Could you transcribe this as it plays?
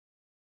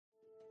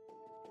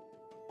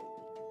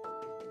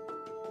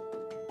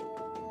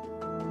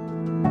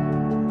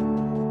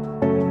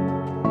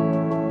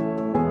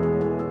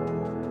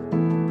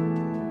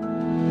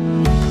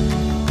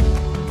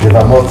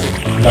יבמות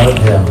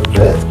ל"ה עמוד ב',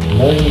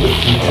 knowing the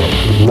future,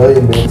 לא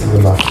ימין to the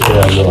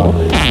מפריע לא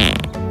אמרי.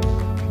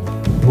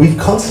 We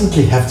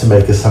constantly have to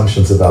make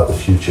assumptions about the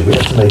future. We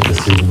have to make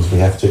decisions. We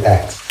have to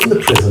act in the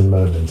present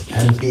moment.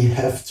 And we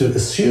have to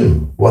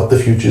assume what the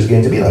future is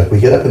going to be like. We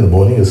get up in the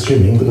morning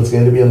assuming that it's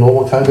going to be a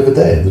normal kind of a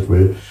day and that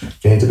we're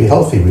going to be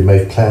healthy. We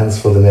make plans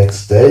for the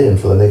next day and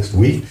for the next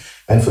week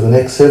and for the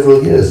next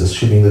several years,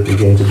 assuming that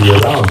we're going to be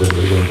around and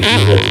we're going to be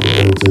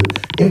able to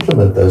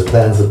implement those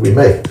plans that we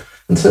make.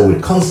 And so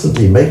we're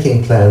constantly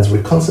making plans,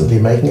 we're constantly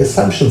making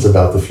assumptions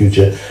about the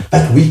future,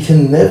 but we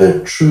can never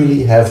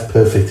truly have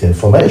perfect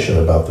information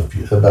about the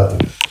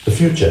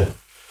future.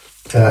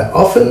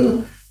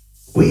 Often,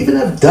 we even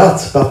have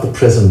doubts about the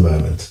present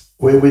moment,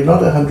 where we're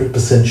not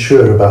 100%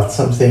 sure about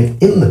something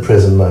in the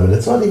present moment.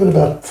 It's not even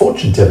about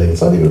fortune telling,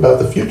 it's not even about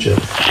the future.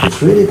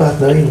 It's really about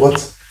knowing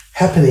what's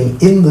happening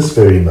in this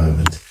very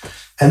moment.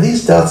 And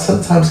these doubts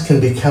sometimes can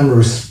become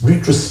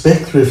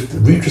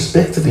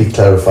retrospectively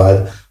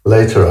clarified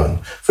later on.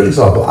 For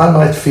example, I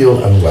might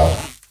feel unwell.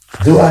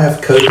 Do I have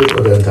COVID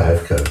or don't I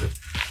have COVID?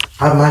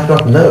 I might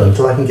not know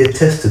until I can get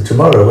tested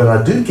tomorrow. When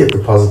I do get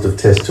the positive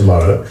test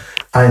tomorrow,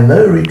 I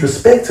know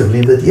retrospectively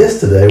that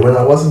yesterday when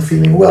I wasn't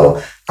feeling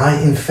well, I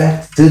in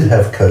fact did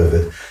have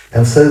COVID.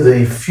 And so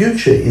the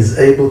future is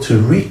able to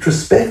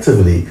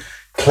retrospectively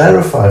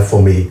clarify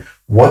for me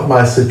what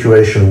my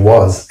situation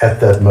was at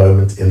that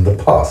moment in the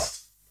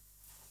past.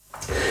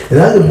 In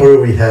our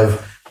Gemara, we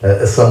have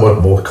a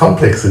somewhat more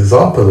complex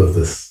example of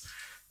this.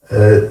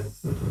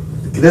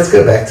 Let's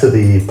go back to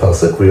the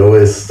Pasuk. We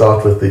always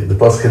start with the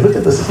Pasuk. Look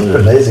at this. Isn't it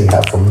amazing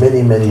how for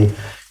many, many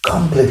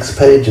complex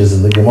pages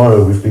in the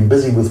Gemara, we've been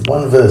busy with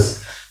one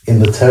verse in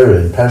the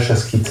Torah, in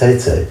Parshas Ki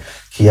Teitze.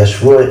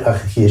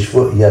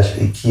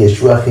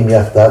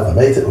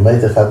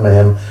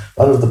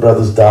 One of the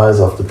brothers dies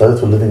after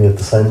both were living at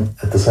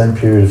the same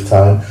period of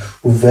time.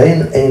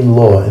 Uvein ein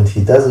lo, and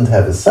he doesn't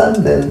have a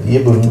son, then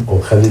Yibum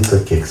or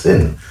Chalitza kicks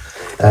in.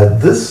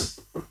 This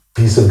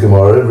piece of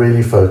Gemara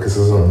really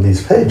focuses on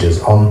these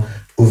pages on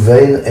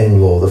Uvein ein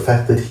lo, the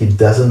fact that he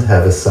doesn't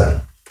have a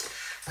son.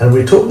 And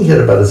we're talking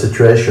here about a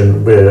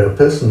situation where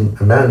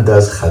a man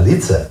does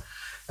Chalitza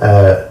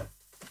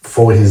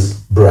for his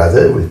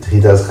brother. He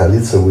does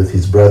Chalitza with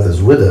his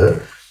brother's widow,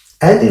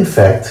 and in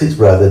fact his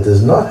brother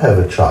does not have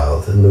a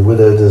child and the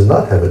widow does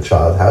not have a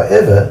child.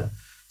 However,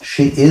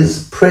 she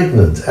is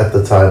pregnant at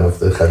the time of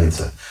the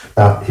Chalitza.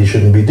 Now, he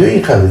shouldn't be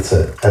doing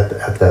Chalitza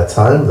at that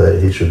time.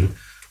 He should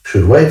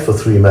wait for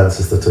 3 months,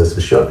 as the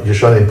Tosfos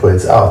Yeshanim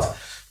points out,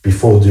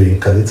 before doing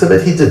Chalitza,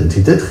 but he didn't.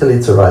 He did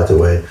Chalitza right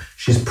away.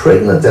 She's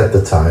pregnant at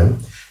the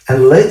time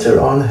and later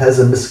on has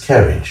a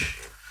miscarriage.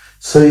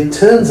 So it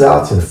turns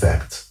out, in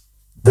fact,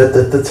 that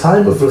at the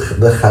time of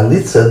the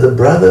Chalitza, the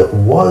brother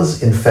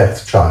was in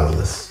fact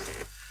childless.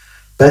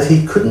 But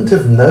he couldn't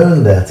have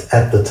known that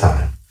at the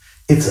time.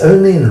 It's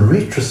only in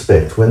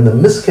retrospect, when the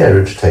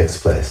miscarriage takes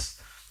place,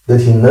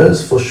 that he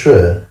knows for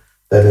sure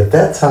that at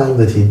that time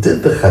that he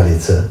did the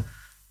Chalitza,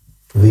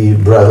 the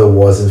brother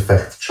was in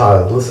fact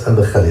childless and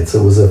the Chalitza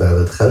was a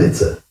valid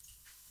Chalitza.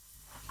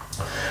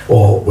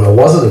 Or, well,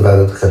 was it a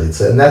valid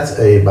Chalitza? And that's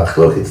a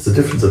machlok. It's the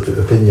difference of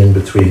opinion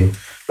between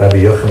Rabbi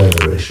Yochanan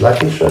and Reish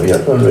Lakish. Rabbi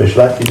Yochanan and Reish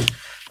Lakish,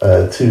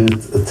 two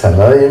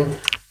Tanaim,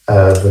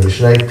 the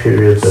Mishnah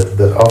period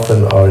that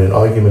often are in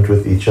argument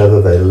with each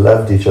other. They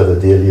loved each other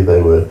dearly.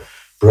 They were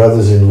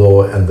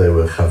brothers-in-law and they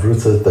were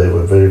chavruta. They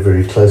were very,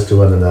 very close to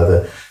one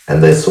another.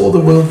 And they saw the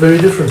world very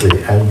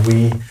differently. And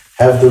we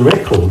have the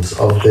records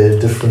of their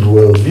different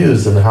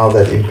worldviews and how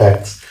that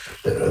impacts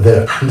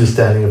their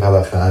understanding of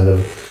halakha and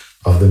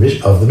of the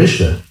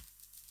Mishnah.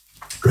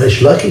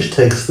 Reish Lakish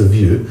takes the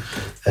view,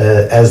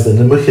 as the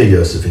Nemuchah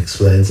Yosef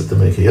explains, that the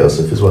Nemuchah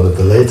Yosef is one of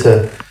the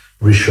later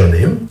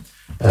Rishonim.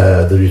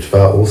 The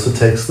Ritva also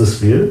takes this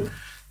view,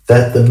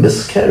 that the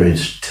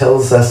miscarriage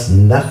tells us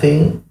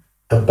nothing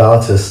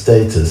about her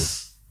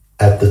status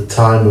at the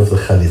time of the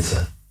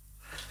Chalitza.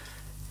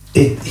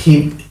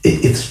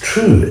 It's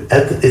true.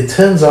 It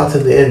turns out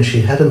in the end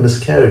she had a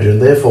miscarriage, and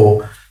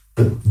therefore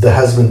the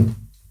husband,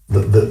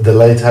 the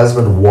late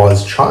husband,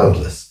 was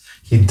childless.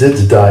 He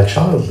did die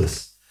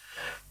childless.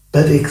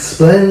 But it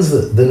explains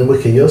that the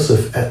Nemuchah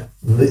Yosef,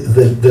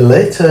 the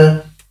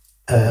later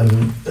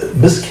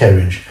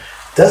miscarriage,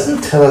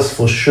 doesn't tell us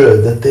for sure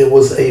that there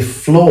was a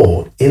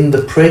flaw in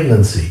the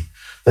pregnancy,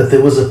 that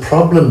there was a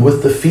problem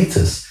with the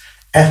fetus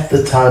at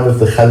the time of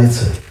the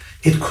Chalitza.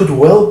 It could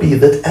well be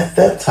that at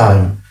that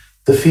time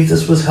the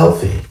fetus was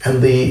healthy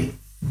and the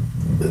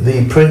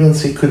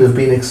pregnancy could have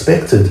been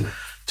expected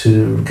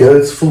to go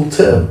its full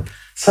term.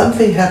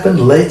 Something happened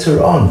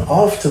later on,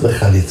 after the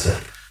Chalitza.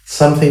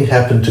 Something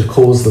happened to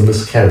cause the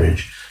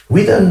miscarriage.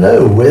 We don't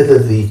know whether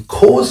the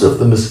cause of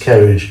the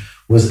miscarriage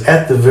was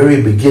at the very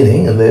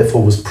beginning and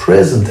therefore was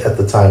present at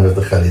the time of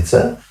the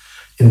Chalitza,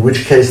 in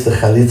which case the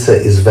Chalitza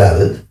is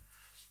valid,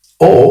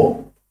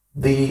 or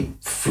the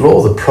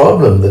flaw, the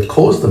problem that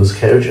caused the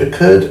miscarriage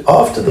occurred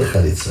after the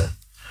Chalitza.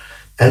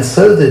 And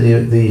so the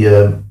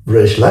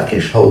Reish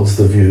Lakish holds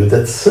the view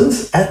that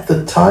since at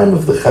the time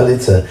of the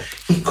Chalitza,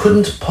 he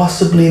couldn't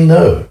possibly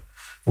know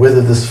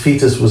whether this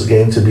fetus was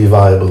going to be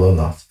viable or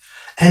not.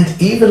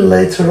 And even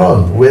later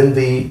on, when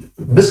the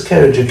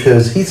miscarriage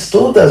occurs, he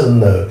still doesn't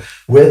know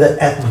whether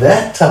at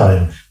that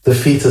time the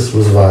fetus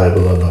was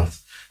viable or not.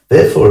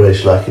 Therefore,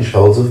 Reish Lakish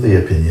holds of the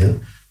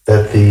opinion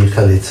that the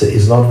chalitza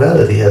is not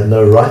valid. He had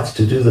no right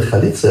to do the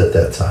chalitza at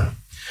that time.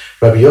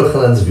 Rabbi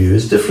Yochanan's view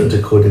is different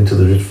according to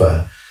the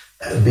Ritva.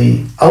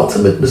 The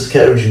ultimate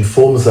miscarriage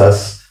informs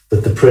us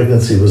that the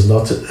pregnancy was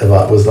not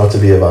to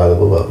be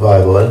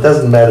viable. And it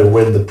doesn't matter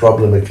when the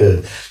problem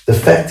occurred. The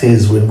fact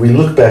is, when we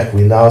look back,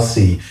 we now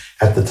see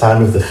at the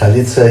time of the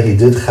chalitza, he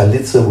did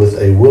chalitza with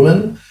a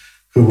woman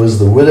who was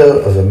the widow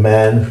of a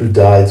man who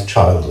died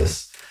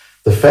childless.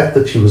 The fact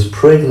that she was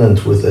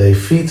pregnant with a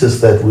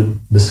fetus that would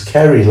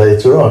miscarry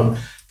later on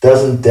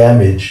doesn't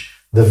damage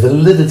the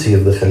validity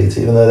of the chalitza,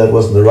 even though that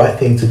wasn't the right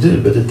thing to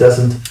do, but it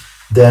doesn't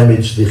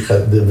damage the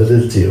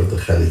validity of the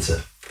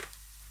chalitza.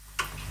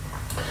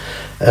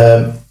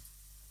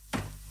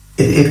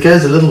 It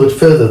goes a little bit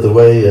further the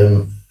way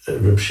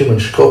Reb Shimon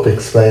Shkop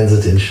explains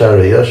it in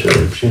Sha'arei Yosher.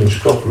 Reb Shimon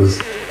Shkop was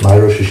my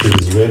Rosh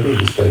Yeshiva's Rebbe.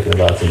 We've spoken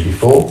about him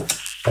before.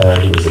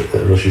 He was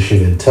at Rosh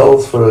Yeshiva in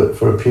Telz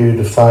for a period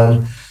of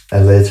time,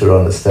 and later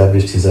on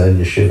established his own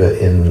yeshiva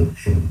in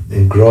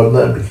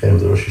Grodno, became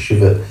the Rosh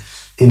Yeshiva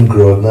in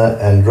Grodno,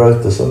 and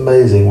wrote this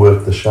amazing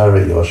work, the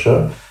Sha'arei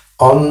Yosher,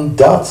 on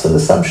doubts and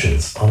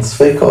assumptions, on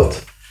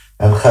Sveikot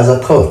and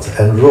Chazakot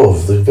and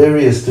Rov, the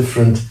various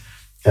different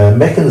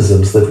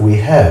mechanisms that we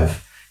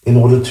have in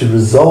order to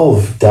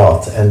resolve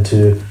doubt and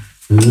to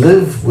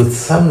live with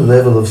some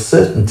level of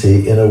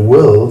certainty in a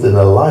world, in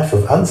a life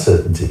of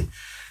uncertainty.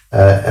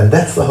 And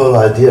that's the whole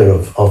idea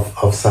of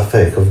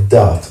Safek, of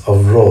doubt,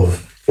 of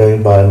Rov,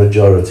 going by a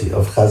majority,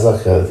 of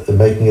Chazaka,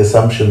 making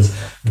assumptions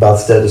about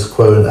status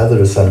quo and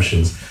other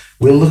assumptions.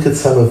 We'll look at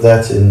some of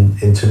that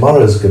in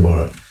tomorrow's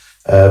Gemara.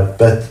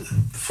 But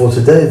for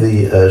today,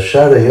 the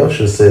Sha'arei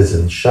Yosher says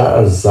in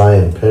Sha'ar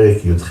Zayin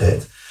Perek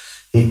Yudchet,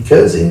 he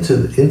goes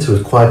into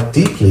it quite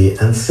deeply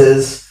and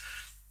says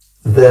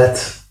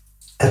that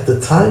at the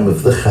time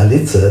of the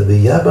chalitza,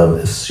 the Yabam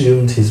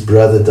assumed his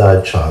brother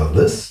died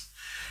childless,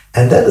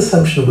 and that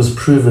assumption was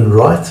proven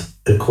right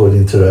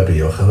according to Rabbi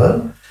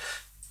Yochanan,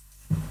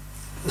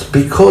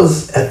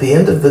 because at the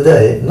end of the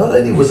day, not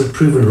only was it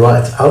proven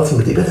right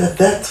ultimately, but at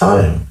that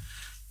time,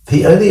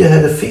 he only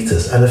had a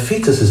fetus, and a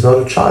fetus is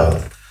not a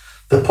child.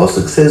 The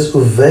Pasuk says,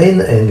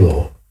 Uvein ein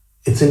lo.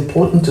 It's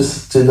important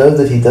to know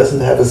that he doesn't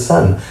have a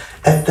son.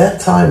 At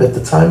that time, at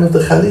the time of the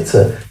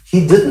chalitza,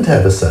 he didn't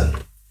have a son.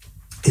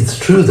 It's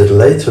true that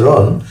later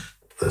on,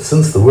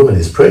 since the woman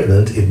is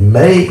pregnant, it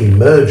may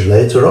emerge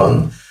later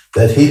on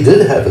that he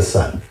did have a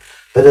son.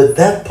 But at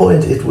that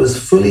point, it was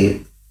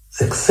fully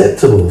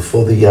acceptable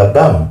for the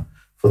Yabam,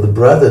 for the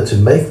brother, to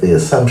make the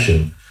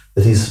assumption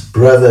that his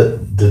brother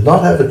did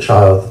not have a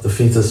child, that the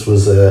fetus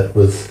was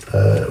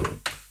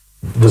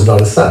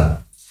not a son.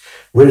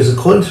 Whereas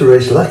according to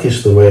Reish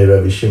Lakish, the way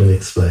Rabbi Shimon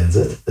explains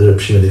it,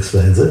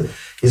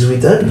 is we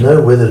don't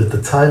know whether at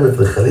the time of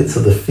the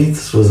chalitza the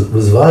fetus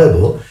was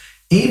viable,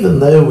 even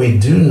though we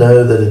do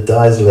know that it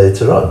dies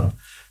later on.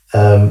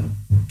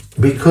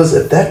 Because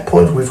at that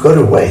point we've got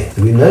to wait.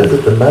 We know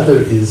that the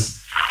mother is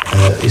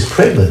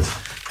pregnant,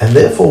 and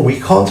therefore we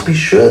can't be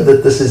sure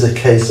that this is a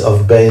case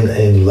of Bein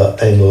Ein Lo,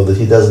 that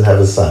he doesn't have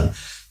a son.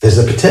 There's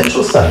a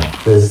potential son.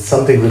 There's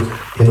something that,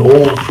 in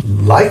all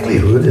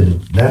likelihood,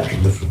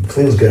 if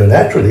things go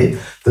naturally,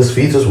 this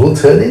fetus will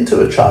turn into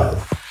a child.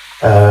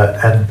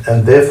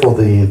 And therefore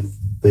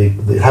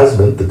the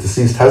husband, the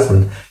deceased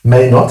husband,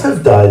 may not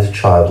have died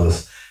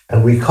childless.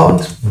 And we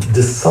can't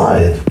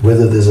decide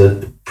whether there's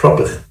a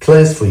proper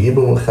place for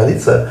Yibum and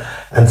Chalitza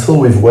until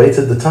we've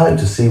waited the time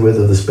to see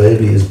whether this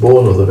baby is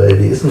born or the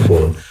baby isn't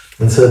born.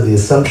 And so the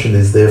assumption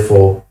is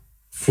therefore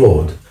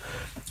flawed.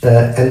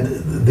 And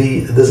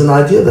there's an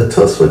idea that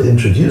Tosfot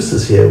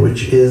introduces here,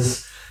 which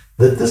is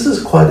that this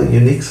is quite a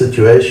unique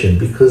situation,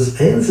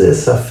 because Ein zeh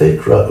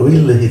safek ra'ui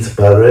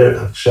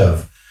lehitbarer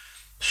akshav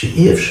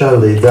she'i efshar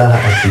leida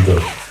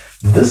ha'atidot.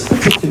 This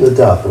particular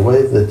doubt, the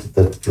way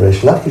that Reish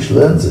Lakish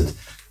learns it,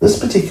 this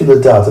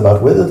particular doubt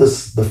about whether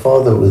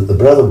the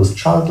brother was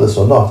childless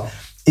or not,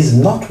 is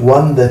not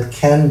one that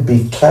can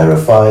be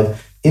clarified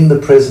in the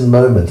present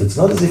moment. It's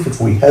not as if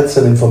we had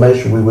some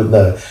information we would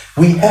know.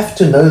 We have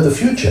to know the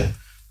future.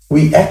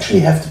 We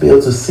actually have to be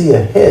able to see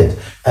ahead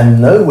and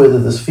know whether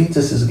this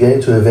fetus is going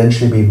to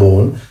eventually be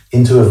born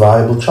into a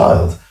viable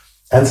child.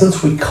 And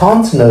since we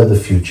can't know the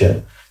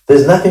future,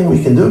 there's nothing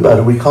we can do about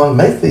it. We can't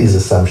make these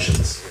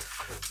assumptions.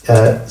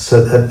 And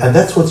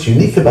that's what's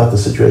unique about the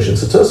situation.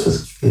 So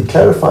Tosfos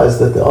clarifies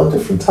that there are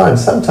different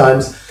times.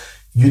 Sometimes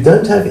you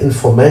don't have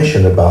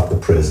information about the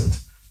present.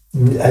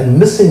 And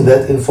missing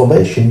that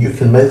information, you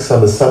can make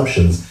some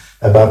assumptions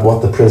about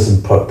what the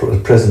present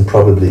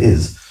probably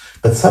is.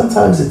 But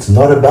sometimes it's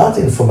not about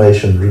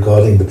information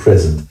regarding the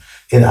present.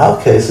 In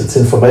our case, it's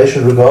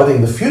information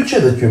regarding the future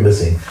that you're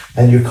missing.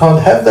 And you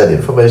can't have that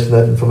information.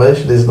 That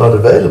information is not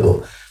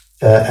available.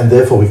 And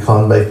therefore, we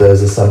can't make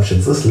those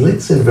assumptions. This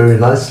links in very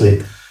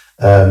nicely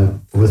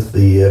with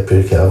the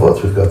Pirkei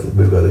Avot.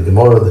 We've got a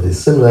Gemara that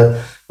is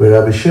similar, where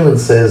Rabbi Shimon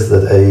says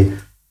that a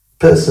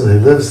person who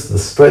lives the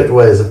straight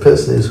way is a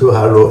person who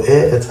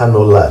haro'eh et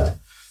hanolad.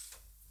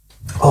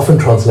 Often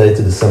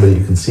translated as somebody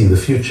who can see the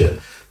future,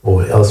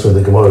 or elsewhere in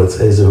the Gemara it's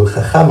Ezehu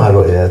chacham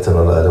haro'eh et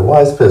hanolad. A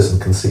wise person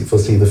can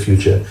foresee the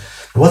future.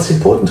 And what's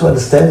important to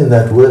understand in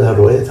that word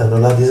haro'eh et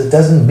hanolad is it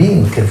doesn't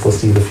mean can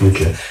foresee the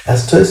future.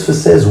 As Tosfos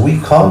says, we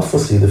can't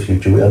foresee the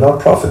future. We are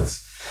not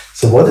prophets.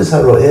 So what does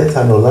haro'eh et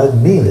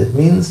hanolad mean? It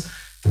means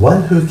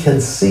one who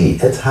can see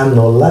et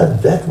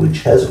hanolad, that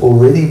which has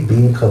already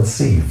been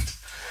conceived.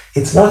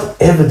 It's not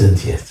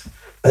evident yet,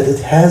 but it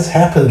has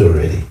happened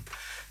already.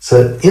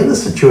 So in the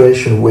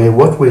situation where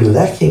what we're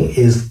lacking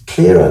is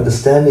clear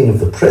understanding of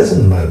the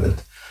present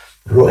moment,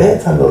 ro'eh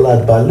et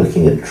hanolad, by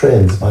looking at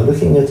trends, by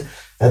looking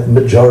at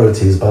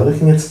majorities, by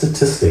looking at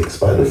statistics,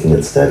 by looking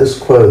at status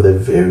quo, there are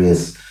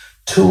various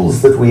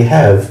tools that we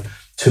have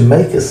to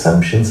make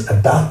assumptions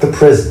about the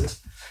present.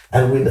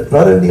 And we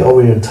not only are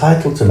we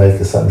entitled to make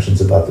assumptions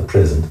about the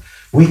present,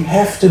 we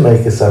have to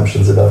make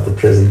assumptions about the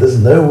present. There's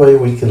no way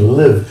we can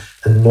live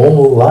a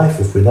normal life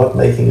if we're not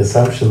making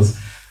assumptions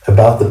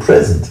about the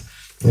present.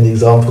 An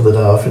example that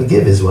I often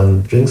give is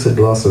one drinks a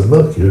glass of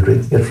milk, you're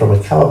drinking it from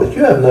a cow, but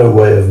you have no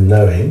way of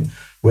knowing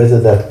whether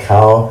that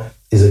cow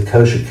is a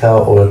kosher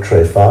cow or a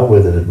trefa,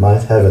 whether it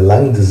might have a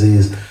lung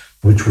disease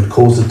which would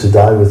cause it to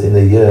die within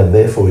a year, and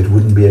therefore it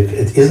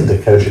isn't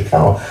a kosher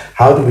cow.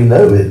 How do we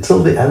know?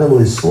 Until the animal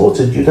is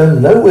slaughtered, you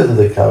don't know whether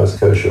the cow is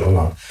kosher or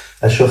not.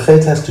 A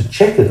shochet has to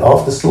check it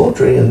after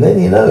slaughtering, and then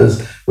he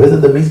knows whether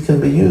the meat can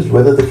be used,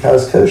 whether the cow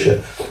is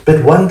kosher.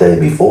 But one day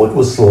before it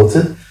was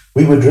slaughtered,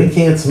 we were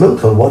drinking its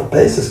milk. On what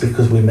basis?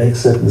 Because we make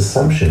certain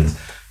assumptions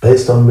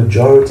based on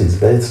majorities,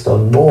 based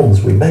on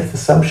norms. We make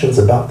assumptions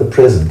about the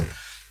present.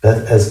 But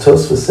as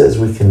Tosfos says,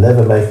 we can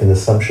never make an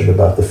assumption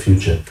about the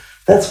future.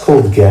 That's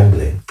called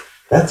gambling.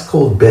 That's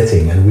called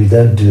betting, and we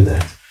don't do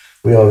that.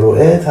 We are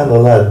ro'eh et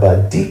hanolad.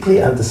 By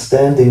deeply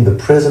understanding the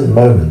present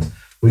moment,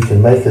 we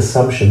can make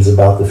assumptions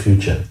about the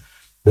future.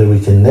 But we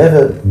can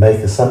never make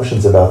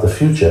assumptions about the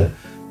future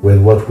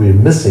when what we're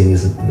missing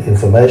is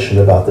information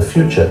about the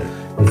future,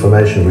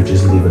 information which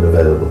isn't even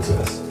available to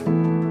us.